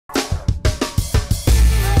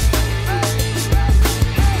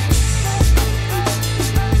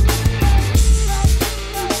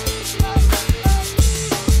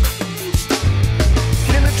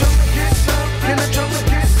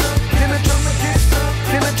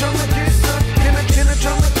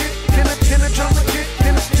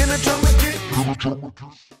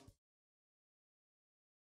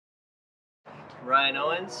Ryan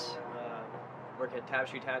Owens, work at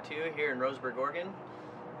Tapestry Tattoo here in Roseburg, Oregon.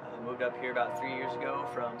 Moved up here about 3 years ago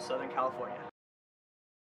from Southern California.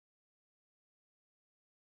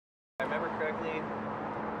 If I remember correctly,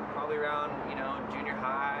 probably around, junior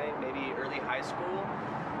high, maybe early high school.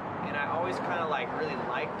 And I always kind of really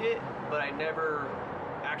liked it, but I never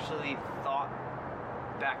actually thought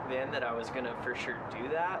back then that I was gonna for sure do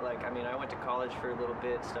that. I went to college for a little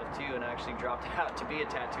bit stuff too, and I actually dropped out to be a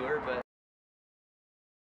tattooer, but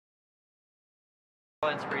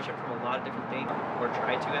inspiration from a lot of different things, or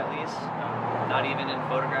try to at least. Not even in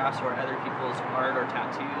photographs or other people's art or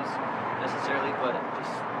tattoos necessarily, but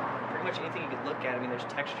just pretty much anything you could look at. There's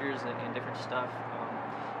textures and different stuff.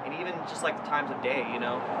 And even just the times of day,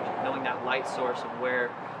 knowing that light source of where,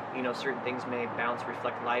 certain things may bounce,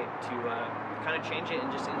 reflect light to kind of change it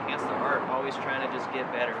and just enhance the art. Always trying to just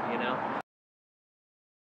get better,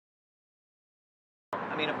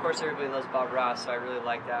 Of course everybody loves Bob Ross, so I really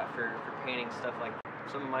like that for painting stuff like that.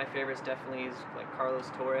 Some of my favorites definitely is Carlos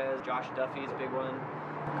Torres, Josh Duffy's a big one.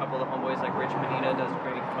 A couple of the homeboys like Rich Medina does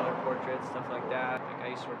great color portraits, stuff like that. I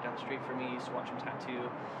used to work down the street from me, used to watch him tattoo.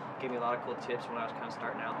 Gave me a lot of cool tips when I was kind of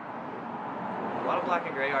starting out. A lot of black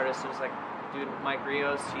and gray artists. It was dude Mike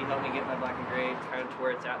Rios, he helped me get my black and gray kind of to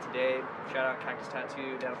where it's at today. Shout out Cactus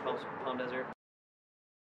Tattoo down in Palm Desert.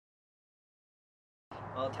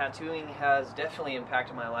 Well, tattooing has definitely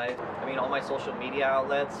impacted my life. All my social media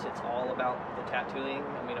outlets, it's all about the tattooing.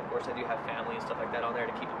 Of course I do have family and stuff like that on there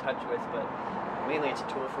to keep in touch with, but mainly it's a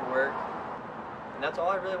tool for work. And that's all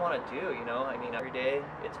I really want to do, every day,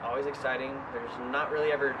 it's always exciting. There's not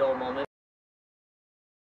really ever a dull moment.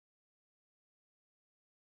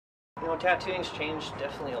 Tattooing's changed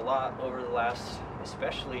definitely a lot over the last,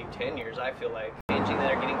 especially 10 years, I feel like. Changing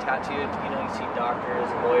that are getting tattooed, you see doctors,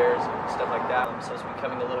 lawyers, and stuff like that. So it's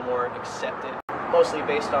becoming a little more accepted. Mostly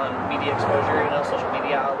based on media exposure, social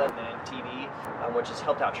media outlets and TV, which has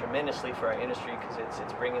helped out tremendously for our industry because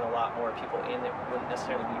it's bringing a lot more people in that wouldn't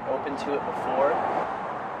necessarily be open to it before.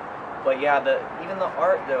 But yeah, even the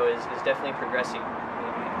art though is definitely progressing.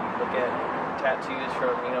 You look at tattoos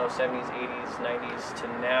from 70s, 80s, 90s to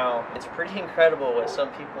now. It's pretty incredible what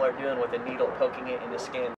some people are doing with a needle poking it in the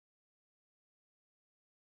skin.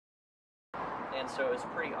 And so it's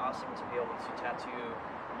pretty awesome to be able to tattoo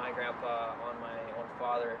my grandpa on my own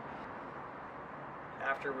father.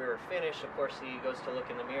 After we were finished, of course, he goes to look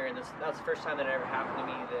in the mirror, and that was the first time that it ever happened to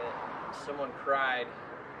me that someone cried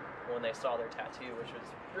when they saw their tattoo, which was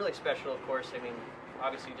really special, of course.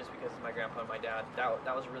 Obviously just because of my grandpa and my dad, that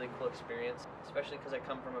was a really cool experience, especially because I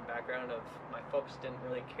come from a background of my folks didn't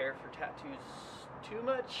really care for tattoos too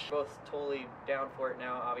much. Both totally down for it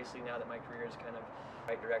now, obviously now that my career is kind of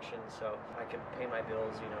right direction, so I can pay my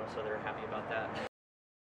bills, so they're happy about that.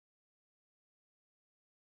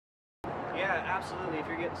 Yeah, absolutely. If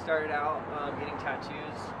you're getting started out getting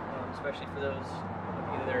tattoos, especially for those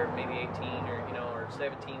either maybe 18 or or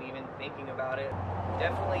 17 even thinking about it,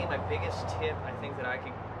 definitely my biggest tip I think that I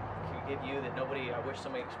could give you that I wish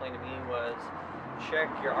somebody explained to me was check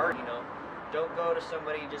your art. Don't go to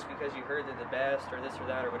somebody just because you heard they're the best or this or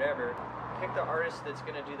that or whatever. Pick the artist that's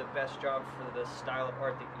going to do the best job for the style of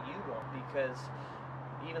art that you want, because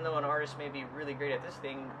even though an artist may be really great at this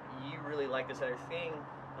thing, you really like this other thing,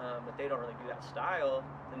 but they don't really do that style,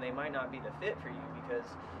 then they might not be the fit for you, because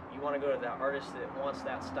you want to go to that artist that wants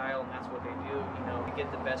that style and that's what they do, to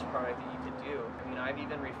get the best product that you can do. I've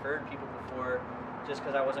even referred people before just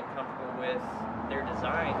because I wasn't comfortable with their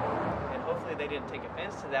design, and hopefully they didn't take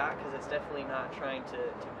offense to that, because it's definitely not trying to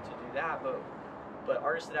do that, but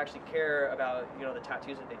artists that actually care about the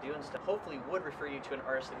tattoos that they do and stuff hopefully would refer you to an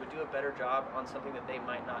artist that would do a better job on something that they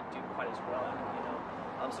might not do quite as well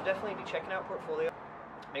at, so definitely be checking out portfolio.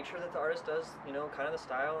 Make sure that the artist does, kind of the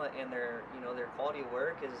style and their quality of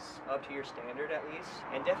work is up to your standard at least.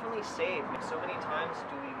 And definitely save. So many times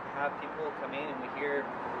do we have people come in and we hear,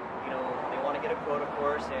 they want to get a quote, of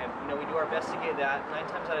course, and, we do our best to get that. 9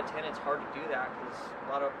 times out of 10, it's hard to do that because a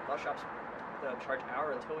lot of shops charge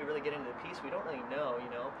hour. Until we really get into the piece, we don't really know,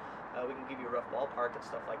 we can give you a rough ballpark and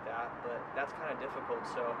stuff like that, but that's kind of difficult.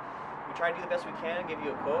 So we try to do the best we can, give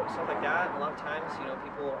you a quote, stuff like that. And a lot of times,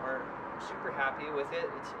 people aren't super happy with it.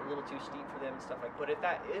 It's a little too steep for them and stuff like that. But if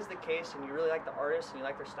that is the case and you really like the artist and you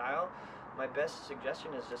like their style, my best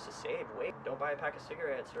suggestion is just to save. Wait, don't buy a pack of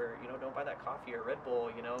cigarettes, or don't buy that coffee or Red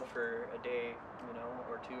Bull, for a day,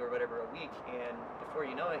 or two or whatever a week. And before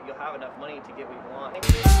you know it, you'll have enough money to get what you want.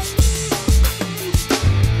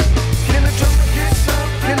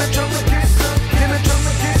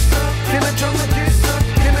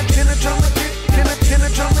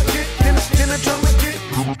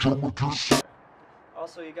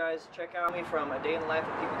 Also, you guys check out me from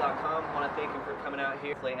adayinlifeofpeople.com. I want to thank him for coming out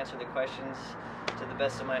here. Hopefully answer the questions to the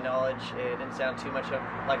best of my knowledge. It didn't sound too much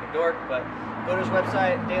like a dork, but go to his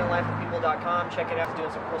website, adayinlifeofpeople.com. Check it out. He's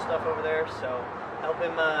doing some cool stuff over there. So help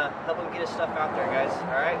him get his stuff out there, guys.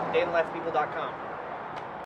 All right, adayinlifeofpeople.com.